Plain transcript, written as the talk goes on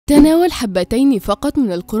تناول حبتين فقط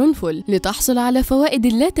من القرنفل لتحصل على فوائد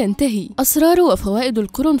لا تنتهي. أسرار وفوائد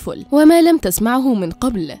القرنفل وما لم تسمعه من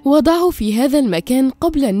قبل. وضعه في هذا المكان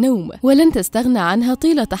قبل النوم ولن تستغنى عنها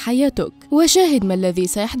طيلة حياتك. وشاهد ما الذي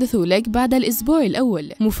سيحدث لك بعد الأسبوع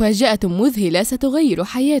الأول. مفاجأة مذهلة ستغير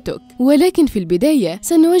حياتك. ولكن في البداية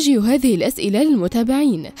سنوجه هذه الأسئلة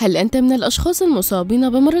للمتابعين. هل أنت من الأشخاص المصابين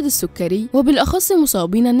بمرض السكري وبالأخص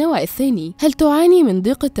مصابين النوع الثاني؟ هل تعاني من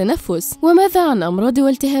ضيق التنفس؟ وماذا عن أمراض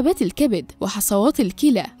والتهابات الكبد وحصوات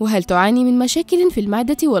الكلى؟ وهل تعاني من مشاكل في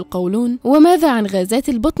المعدة والقولون؟ وماذا عن غازات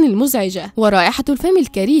البطن المزعجة ورائحة الفم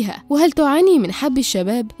الكريهة؟ وهل تعاني من حب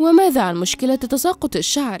الشباب؟ وماذا عن مشكلة تساقط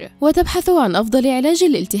الشعر؟ وتبحث عن أفضل علاج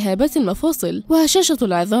لالتهابات المفاصل وهشاشة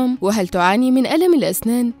العظام؟ وهل تعاني من ألم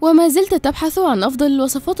الأسنان؟ وما زلت تبحث عن أفضل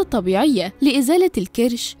الوصفات الطبيعية لإزالة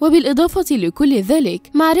الكرش؟ وبالإضافة لكل ذلك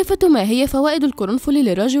معرفة ما هي فوائد القرنفل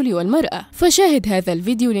للرجل والمرأة. فشاهد هذا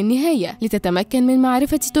الفيديو للنهاية لتتمكن من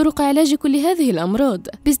معرفة طرق علاج كل هذه الأمراض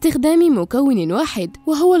باستخدام مكون واحد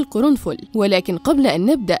وهو القرنفل. ولكن قبل أن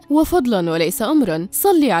نبدأ وفضلا وليس أمرا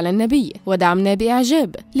صلي على النبي ودعمنا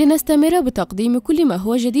بإعجاب لنستمر بتقديم كل ما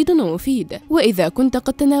هو جديد ومفيد. وإذا كنت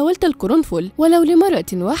قد تناولت القرنفل ولو لمرة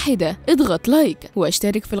واحدة اضغط لايك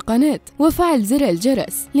واشترك في القناة وفعل زر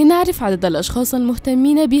الجرس لنعرف عدد الأشخاص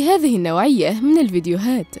المهتمين بهذه النوعية من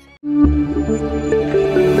الفيديوهات.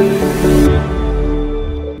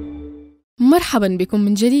 مرحبا بكم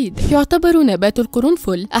من جديد. يعتبر نبات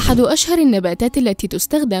القرنفل أحد أشهر النباتات التي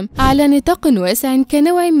تستخدم على نطاق واسع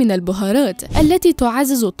كنوع من البهارات التي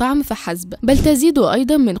تعزز الطعم فحسب، بل تزيد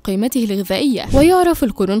أيضا من قيمته الغذائية. ويعرف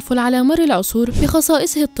القرنفل على مر العصور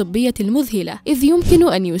بخصائصه الطبية المذهلة، إذ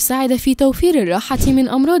يمكن أن يساعد في توفير الراحة من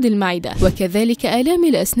أمراض المعدة وكذلك آلام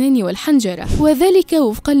الأسنان والحنجرة، وذلك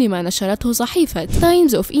وفقا لما نشرته صحيفة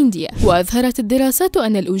تايمز أوف إنديا. وأظهرت الدراسات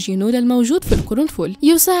أن الأوجينول الموجود في القرنفل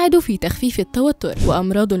يساعد في تخفيف التوتر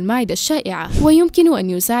وأمراض المعدة الشائعة، ويمكن أن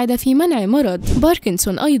يساعد في منع مرض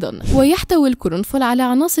باركنسون أيضا. ويحتوي القرنفل على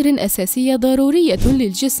عناصر أساسية ضرورية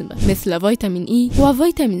للجسم مثل فيتامين إي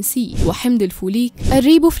وفيتامين سي وحمض الفوليك،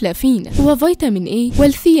 الريبوفلافين وفيتامين إي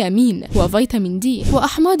والثيامين وفيتامين دي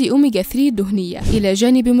وأحماض أوميجا 3 الدهنية، إلى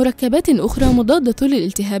جانب مركبات أخرى مضادة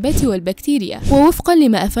للالتهابات والبكتيريا. ووفقا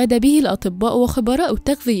لما أفاد به الأطباء وخبراء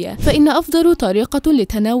التغذية، فإن أفضل طريقة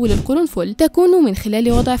لتناول القرنفل تكون من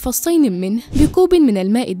خلال وضع فصين منه بكوب من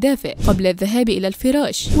الماء الدافئ قبل الذهاب إلى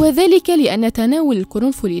الفراش، وذلك لأن تناول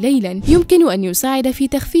القرنفل ليلا يمكن أن يساعد في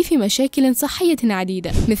تخفيف مشاكل صحية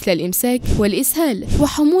عديدة مثل الإمساك والإسهال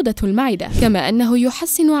وحموضة المعدة، كما أنه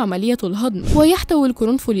يحسن عملية الهضم. ويحتوي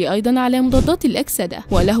القرنفل أيضا على مضادات الأكسدة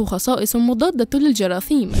وله خصائص مضادة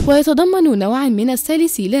للجراثيم، ويتضمن نوعا من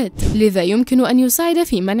الساليسيلات، لذا يمكن أن يساعد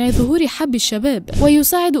في منع ظهور حب الشباب.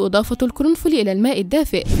 ويساعد إضافة القرنفل إلى الماء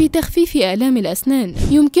الدافئ في تخفيف آلام الأسنان.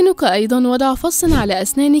 يمكنك أيضا وضع فص على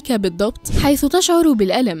أسنانك بالضبط حيث تشعر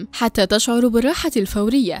بالألم حتى تشعر بالراحة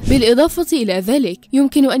الفورية. بالإضافة إلى ذلك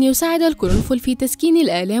يمكن أن يساعد القرنفل في تسكين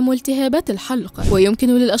الآلام والتهابات الحلق. ويمكن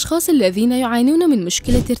للأشخاص الذين يعانون من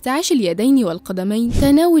مشكلة ارتعاش اليدين والقدمين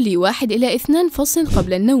تناول 1 إلى 2 فص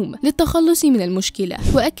قبل النوم للتخلص من المشكلة.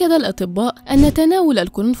 وأكد الأطباء أن تناول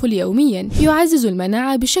القرنفل يوميا يعزز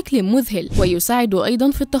المناعة بشكل مذهل، ويساعد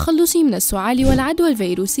أيضا في التخلص من السعال والعدوى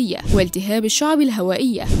الفيروسية والتهاب الشعب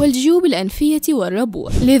الهوائية والجيوب الأنفية والربو.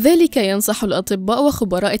 لذلك ينصح الأطباء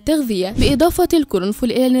وخبراء التغذية بإضافة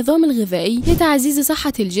القرنفل إلى النظام الغذائي لتعزيز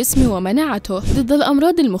صحة الجسم ومناعته ضد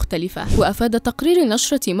الأمراض المختلفة. وأفاد تقرير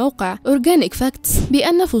نشرة موقع أورجانيك فاكتس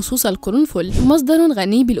بأن فصوص القرنفل مصدر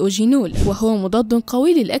غني بالأوجينول، وهو مضاد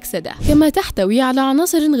قوي للأكسدة، كما تحتوي على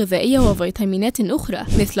عناصر غذائية وفيتامينات أخرى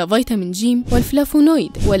مثل فيتامين جيم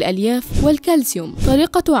والفلافونويد والألياف والكالسيوم.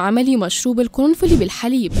 طريقة عمل مشروب القرنفل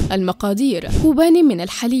بالحليب. المقادير: كوبان من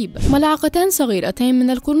الحليب، ملعقتان صغيرتين من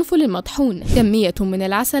القرنفل المطحون، كمية من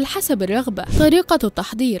العسل حسب الرغبة. طريقة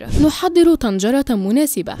التحضير: نحضر طنجرة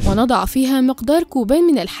مناسبة ونضع فيها مقدار كوبين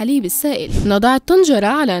من الحليب السائل. نضع الطنجرة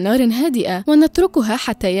على نار هادئة ونتركها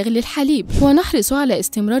حتى يغلي الحليب، ونحرص على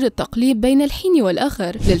استمرار التقليب بين الحين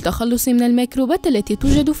والآخر للتخلص من الميكروبات التي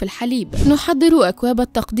توجد في الحليب. نحضر أكواب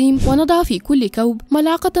التقديم ونضع في كل كوب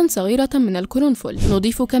ملعقة صغيرة من القرنفل.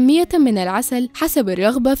 نضيف كمية من العسل حسب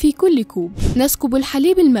الرغبة في كل كوب. نسكب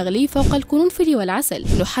الحليب المغلي فوق القرنفل والعسل.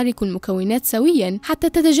 نحرك المكونات سويا حتى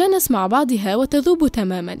تتجانس مع بعضها وتذوب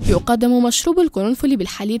تماما. يقدم مشروب القرنفل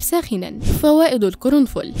بالحليب ساخنا. فوائد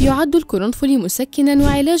القرنفل: يعد القرنفل مسكنا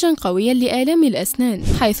وعلاجا قويا لآلام الأسنان،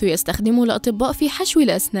 حيث يستخدم الأطباء في حشو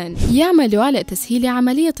الأسنان. يعمل على تسهيل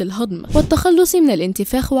عملية الهضم والتخلص من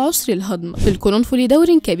الانتفاخ وعسر الهضم. للقرنفل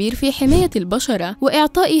دور كبير في حماية البشرة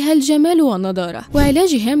وإعطائها الجمال والنضارة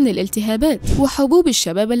وعلاجها من الالتهابات وحبوب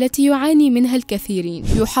الشباب التي يعاني منها الكثيرين.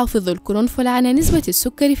 يحافظ يحافظ القرنفل على نسبة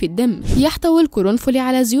السكر في الدم. يحتوي القرنفل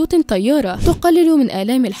على زيوت طيارة تقلل من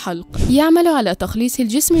آلام الحلق. يعمل على تخليص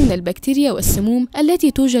الجسم من البكتيريا والسموم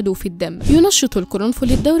التي توجد في الدم. ينشط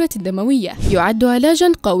القرنفل الدورة الدموية. يعد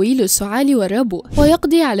علاجا قوي للسعال والربو،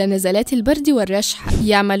 ويقضي على نزلات البرد والرشح.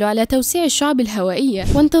 يعمل على توسيع الشعب الهوائية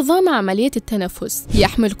وانتظام عملية التنفس.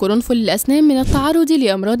 يحمي القرنفل الأسنان من التعرض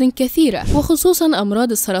لأمراض كثيرة، وخصوصا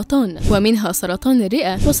أمراض السرطان، ومنها سرطان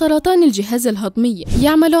الرئة وسرطان الجهاز الهضمي.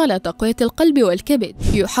 يعمل على تقوية القلب والكبد.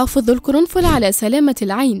 يحافظ القرنفل على سلامة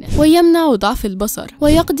العين، ويمنع ضعف البصر،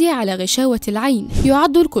 ويقضي على غشاوة العين.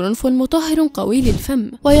 يعد القرنفل مطهر قوي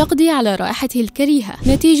للفم، ويقضي على رائحته الكريهة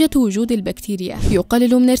نتيجة وجود البكتيريا.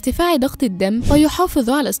 يقلل من ارتفاع ضغط الدم، ويحافظ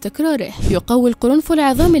على استقراره. يقوي القرنفل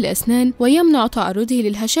عظام الأسنان، ويمنع تعرضه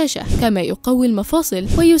للهشاشة، كما يقوي المفاصل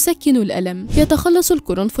ويسكن الألم. يتخلص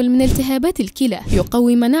القرنفل من التهابات الكلى.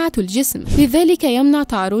 يقوي مناعة الجسم، لذلك يمنع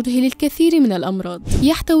تعرضه للكثير من الأمراض.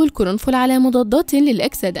 يحتوي القرنفل على مضادات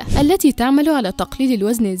للأكسدة التي تعمل على تقليل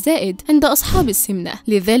الوزن الزائد عند أصحاب السمنة،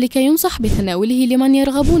 لذلك ينصح بتناوله لمن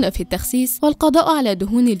يرغبون في التخسيس والقضاء على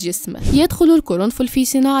دهون الجسم. يدخل القرنفل في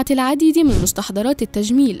صناعة العديد من مستحضرات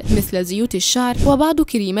التجميل مثل زيوت الشعر وبعض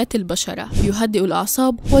كريمات البشرة. يهدئ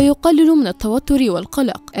الأعصاب ويقلل من التوتر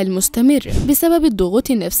والقلق المستمر بسبب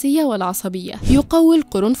الضغوط النفسية والعصبية. يقوي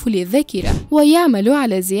القرنفل الذاكرة، ويعمل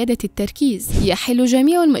على زيادة التركيز. يحل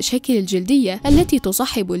جميع المشاكل الجلدية التي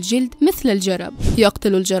تصاحب الجلد مثل الجرب.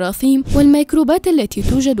 يقتل الجراثيم والميكروبات التي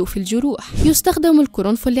توجد في الجروح. يستخدم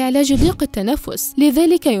القرنفل لعلاج ضيق التنفس،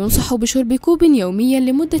 لذلك ينصح بشرب كوب يوميا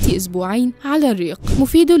لمدة أسبوعين على الريق.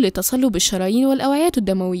 مفيد لتصلب الشرايين والأوعية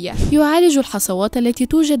الدموية. يعالج الحصوات التي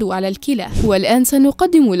توجد على الكلى. والآن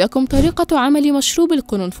سنقدم لكم طريقة عمل مشروب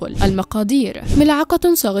القرنفل. المقادير: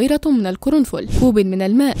 ملعقة صغيرة من القرنفل، كوب من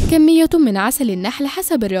الماء، كمية من عسل النحل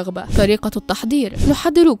حسب الرغبة. طريقة التحضير: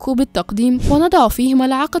 نحضر كوب التقديم ونضع فيه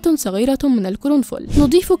ملعقة صغيرة من القرنفل.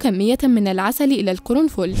 نضيف كمية من العسل إلى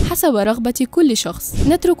القرنفل حسب رغبة كل شخص.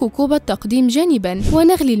 نترك كوب التقديم جانبا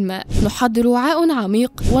ونغلي الماء. نحضر وعاء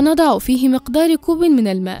عميق ونضع فيه مقدار كوب من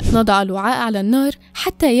الماء. نضع الوعاء على النار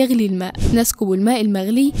حتى يغلي الماء. نسكب الماء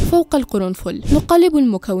المغلي فوق القرنفل. نقلب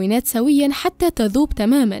المكونات سويا حتى تذوب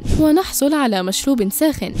تماما، ونحصل على مشروب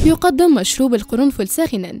ساخن. يقدم مشروب القرنفل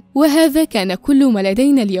ساخنا. وهذا كان كل ما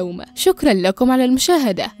لدينا اليوم. شكرا لكم على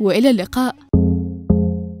المشاهدة، وإلى اللقاء.